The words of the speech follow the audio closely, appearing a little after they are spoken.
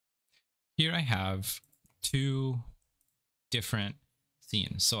here I have two different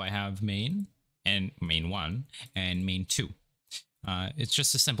scenes. So I have main and main 1 and main 2. It's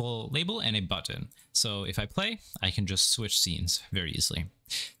just a simple label and a button. So if I play, I can just switch scenes very easily.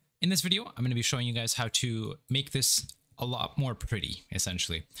 In this video, I'm going to be showing you guys how to make this a lot more pretty,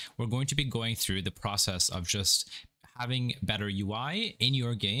 essentially. We're going to be going through the process of just having better UI in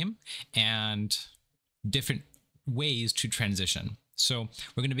your game and different ways to transition. So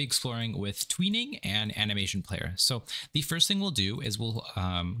we're going to be exploring with Tweening and Animation Player. So the first thing we'll do is we'll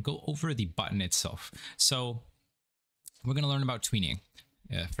go over the button itself. So we're going to learn about Tweening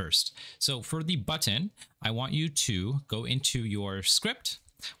first. So for the button, I want you to go into your script.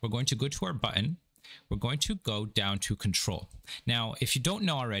 We're going to go to our button. We're going to go down to control. Now, if you don't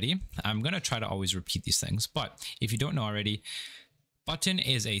know already, I'm going to try to always repeat these things, but if you don't know already, button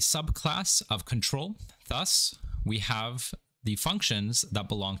is a subclass of control. Thus, we have the functions that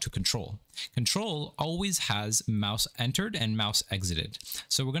belong to control. Control always has mouse entered and mouse exited.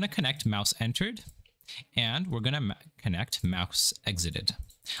 So we're going to connect mouse entered and we're going to connect mouse exited.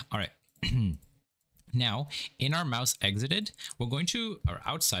 All right. Now, in our mouse exited, we're going to, or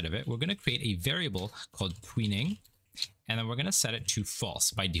outside of it, we're going to create a variable called Tweening, and then we're going to set it to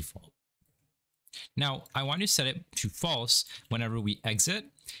false by default. Now, I want to set it to false whenever we exit,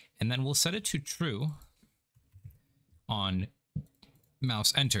 and then we'll set it to true on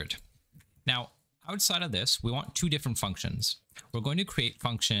mouse entered. Now, outside of this, we want two different functions. We're going to create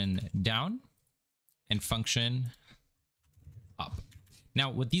function down and function up. Now,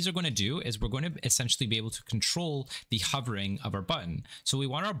 what these are going to do is we're going to essentially be able to control the hovering of our button. So we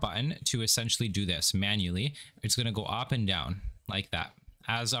want our button to essentially do this manually. It's going to go up and down like that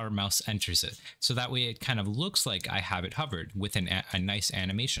as our mouse enters it. So that way it kind of looks like I have it hovered with a nice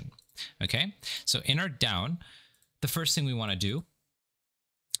animation. Okay, so in our down, the first thing we want to do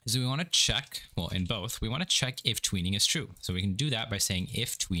is we want to check, well, in both, we want to check if Tweening is true. So we can do that by saying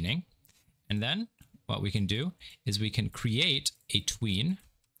if Tweening, and then what we can do is we can create a tween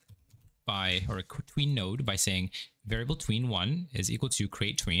by, or a tween node by saying variable tween1 is equal to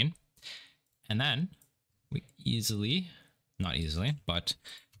create tween. And then we easily, not easily, but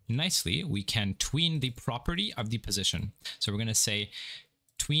nicely, we can tween the property of the position. So we're going to say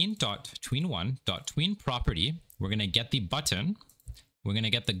tween.tween1.tween property. We're going to get the button. We're going to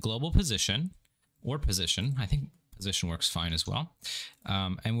get the global position or position. I think position works fine as well.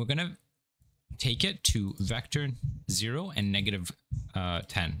 And we're going to take it to vector 0 and negative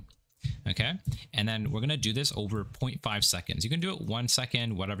 10. Okay, and then we're going to do this over 0.5 seconds. You can do it 1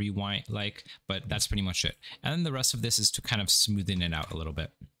 second, whatever you want, like, but that's pretty much it. And then the rest of this is to kind of smoothen it out a little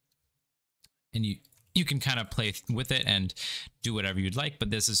bit. And you can kind of play with it and do whatever you'd like, but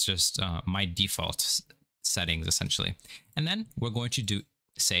this is just my default settings essentially. And then we're going to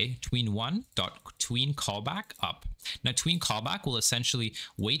say tween1.tween callback up. Now tween callback will essentially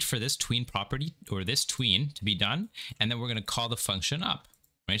wait for this tween property or this tween to be done, and then we're going to call the function up,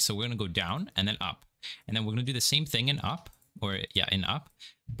 right? So we're going to go down and then up, and then we're going to do the same thing in up, or yeah, in up,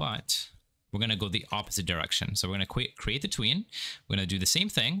 but we're going to go the opposite direction. So we're going to create the tween. We're going to do the same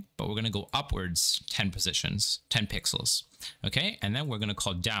thing, but we're going to go upwards 10 positions, 10 pixels. Okay. And then we're going to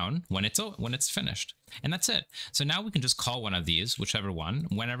call down when it's finished. And that's it. So now we can just call one of these, whichever one,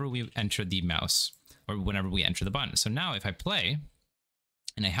 whenever we enter the mouse or whenever we enter the button. So now if I play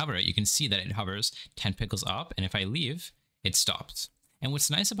and I hover it, you can see that it hovers 10 pixels up. And if I leave, it stops. And what's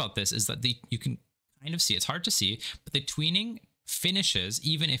nice about this is that you can kind of see, it's hard to see, but the tweening finishes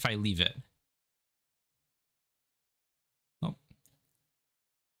even if I leave it.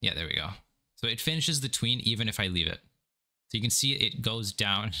 Yeah, there we go. So it finishes the tween even if I leave it. So you can see it goes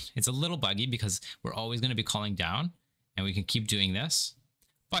down. It's a little buggy because we're always going to be calling down, and we can keep doing this,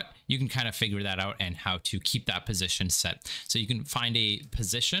 but you can kind of figure that out and how to keep that position set. So you can find a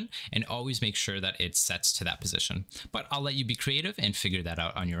position and always make sure that it sets to that position, but I'll let you be creative and figure that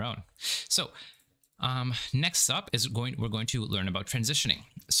out on your own. So next up is we're going to learn about transitioning.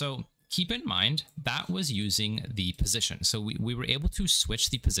 So keep in mind that was using the position. So we were able to switch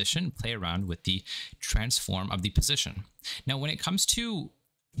the position, play around with the transform of the position. Now, when it comes to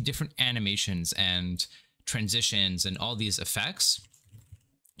different animations and transitions and all these effects,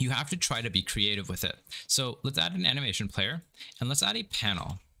 you have to try to be creative with it. So let's add an animation player and let's add a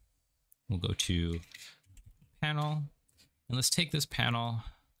panel. We'll go to panel and let's take this panel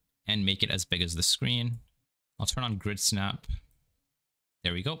and make it as big as the screen. I'll turn on grid snap.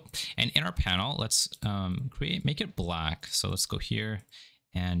 There we go. And in our panel, let's make it black. So let's go here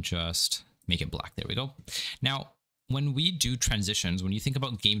and just make it black. There we go. Now, when we do transitions, when you think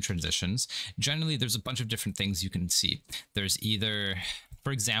about game transitions, generally there's a bunch of different things you can see. There's either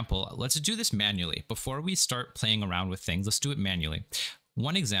for example, let's do this manually. Before we start playing around with things, let's do it manually.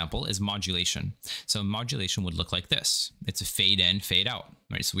 One example is modulation. So modulation would look like this. It's a fade in, fade out,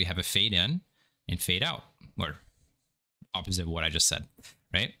 right? So we have a fade in and fade out, or opposite of what I just said,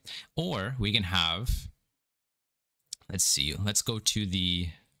 right? Or we can have, let's see, let's go to the,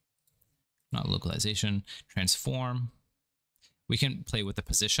 not localization, transform. We can play with the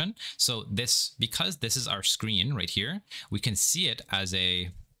position. So this, because this is our screen right here, we can see it as a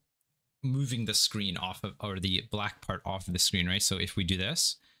moving the screen off of, or the black part off of the screen, right? So if we do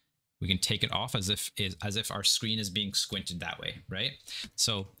this, we can take it off as if our screen is being squinted that way, right?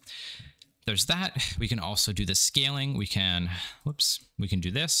 So there's that. We can also do the scaling. We can, whoops, we can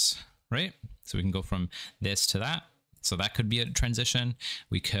do this, right? So we can go from this to that. So that could be a transition.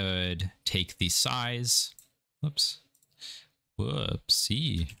 We could take the size, whoopsie.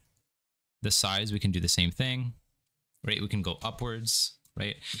 The size, we can do the same thing, right? We can go upwards,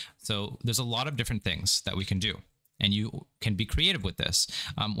 right? So there's a lot of different things that we can do, and you can be creative with this.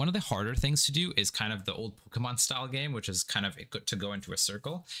 One of the harder things to do is kind of the old Pokemon style game, which is kind of to go into a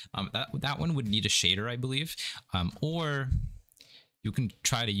circle. That one would need a shader, I believe, or you can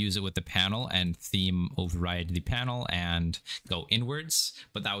try to use it with the panel and theme override the panel and go inwards,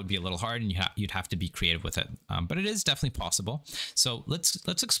 but that would be a little hard, and you'd have to be creative with it. But it is definitely possible. So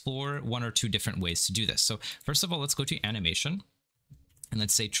let's explore one or two different ways to do this. So first of all, let's go to animation, and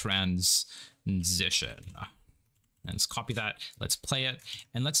let's say transition. And let's copy that, let's play it,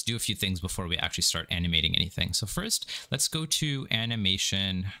 and let's do a few things before we actually start animating anything. So first, let's go to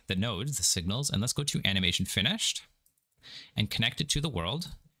animation, the nodes, the signals, and let's go to animation finished and connect it to the world.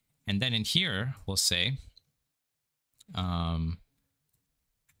 And then in here, we'll say, over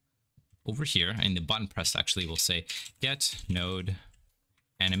here, in the button press actually, we'll say get node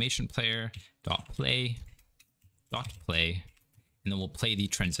animation player dot play, and then we'll play the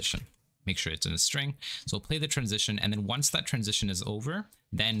transition. Make sure it's in a string. So we'll play the transition, and then once that transition is over,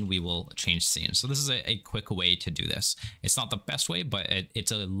 then we will change scene. So this is a quick way to do this. It's not the best way, but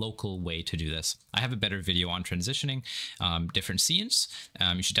it's a local way to do this. I have a better video on transitioning different scenes.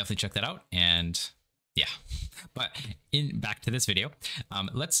 You should definitely check that out. And yeah, but back to this video,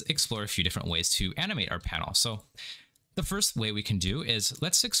 let's explore a few different ways to animate our panel. So the first way we can do is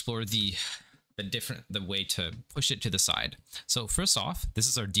let's explore the way to push it to the side. So first off, this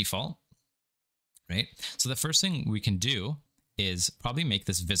is our default, right? So the first thing we can do is probably make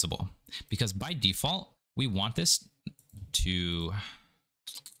this visible, because by default, we want this to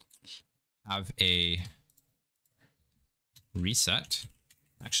have a reset.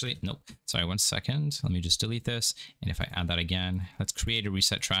 Actually, nope. Sorry, 1 second. Let me just delete this. And if I add that again, let's create a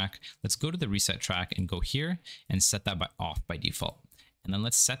reset track. Let's go to the reset track and go here and set that off by default. And then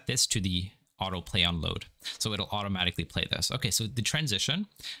let's set this to the auto play on load. So it'll automatically play this. Okay, so the transition,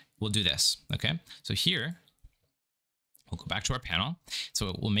 we'll do this. Okay, so here, we'll go back to our panel.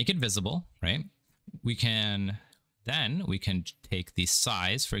 So we'll make it visible, right? We can take the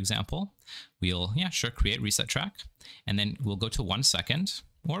size, for example. We'll, yeah, sure, create reset track. And then we'll go to 1 second,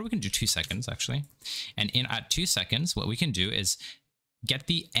 or we can do 2 seconds actually. And at 2 seconds, what we can do is get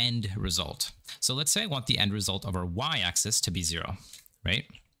the end result. So let's say I want the end result of our y-axis to be 0, right?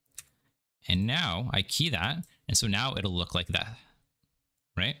 And now I key that, and so now it'll look like that,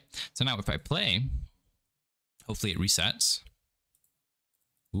 right? So now if I play, hopefully it resets.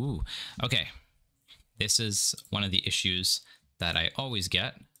 Ooh, okay. This is one of the issues that I always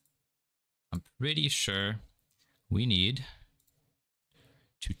get. I'm pretty sure we need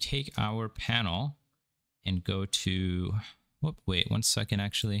to take our panel and go to, wait 1 second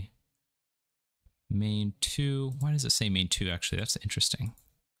actually. Main 2, why does it say main 2 actually? That's interesting.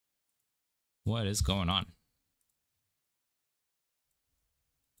 What is going on?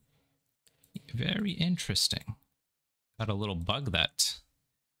 Very interesting. Got a little bug that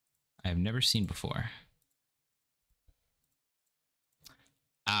I've never seen before.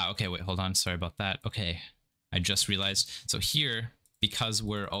 Okay, wait, hold on. Sorry about that. Okay, I just realized. So here, because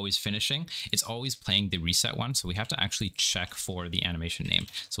we're always finishing, it's always playing the reset one. So we have to actually check for the animation name.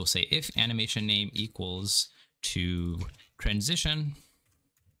 So we'll say if animation name equals to transition,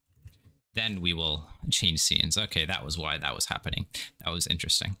 then we will change scenes. Okay, that was why that was happening. That was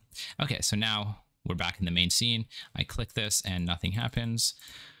interesting. Okay, so now we're back in the main scene. I click this and nothing happens.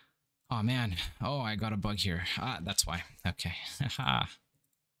 Oh man, oh, I got a bug here. That's why. Okay,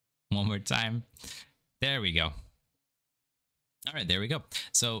 one more time. There we go. All right, there we go.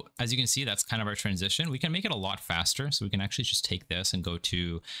 So as you can see, that's kind of our transition. We can make it a lot faster. So we can actually just take this and go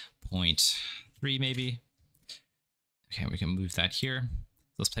to 0.3 maybe. Okay, we can move that here.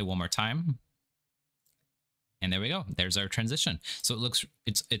 Let's play one more time. And there we go. There's our transition. So it looks,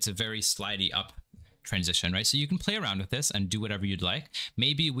 it's a very slidey up transition, right? So you can play around with this and do whatever you'd like.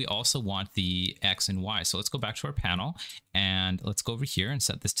 Maybe we also want the X and Y. So let's go back to our panel and let's go over here and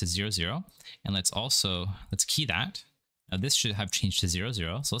set this to 0, 0. And let's key that. Now this should have changed to 0,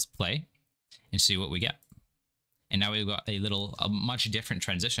 0. So let's play and see what we get. And now we've got a much different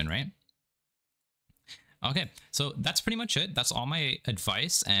transition, right? Okay, so that's pretty much it. That's all my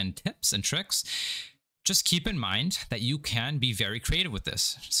advice and tips and tricks. Just keep in mind that you can be very creative with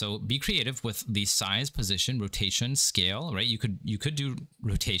this. So be creative with the size, position, rotation, scale, right? You could do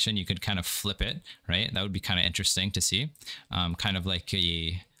rotation. You could kind of flip it, right? That would be kind of interesting to see. Kind of like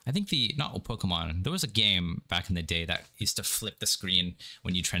I think not Pokemon. There was a game back in the day that used to flip the screen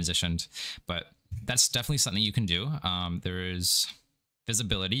when you transitioned, but that's definitely something you can do. There is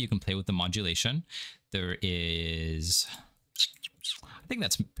visibility. You can play with the modulation. There is, I think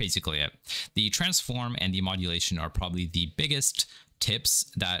that's basically it. The transform and the modulation are probably the biggest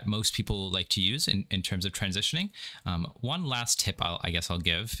tips that most people like to use in terms of transitioning. One last tip I guess I'll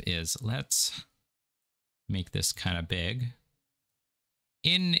give is, let's make this kind of big.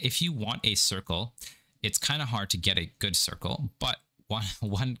 If you want a circle, it's kind of hard to get a good circle, but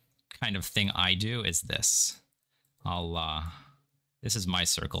one kind of thing I do is this. This is my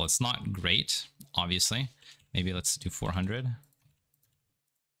circle. It's not great, obviously. Maybe let's do 400.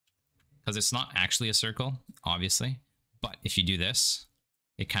 Because it's not actually a circle, obviously. But if you do this,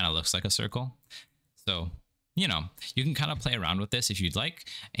 it kind of looks like a circle. So, you can kind of play around with this if you'd like.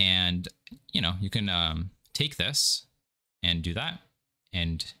 And, you can take this and do that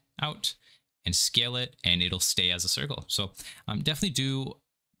and out and scale it, and it'll stay as a circle. So definitely do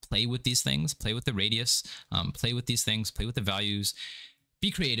play with these things, play with the radius, play with these things, play with the values, be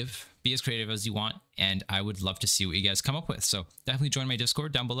creative, be as creative as you want. And I would love to see what you guys come up with. So definitely join my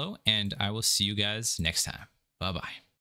Discord down below, and I will see you guys next time. Bye-bye.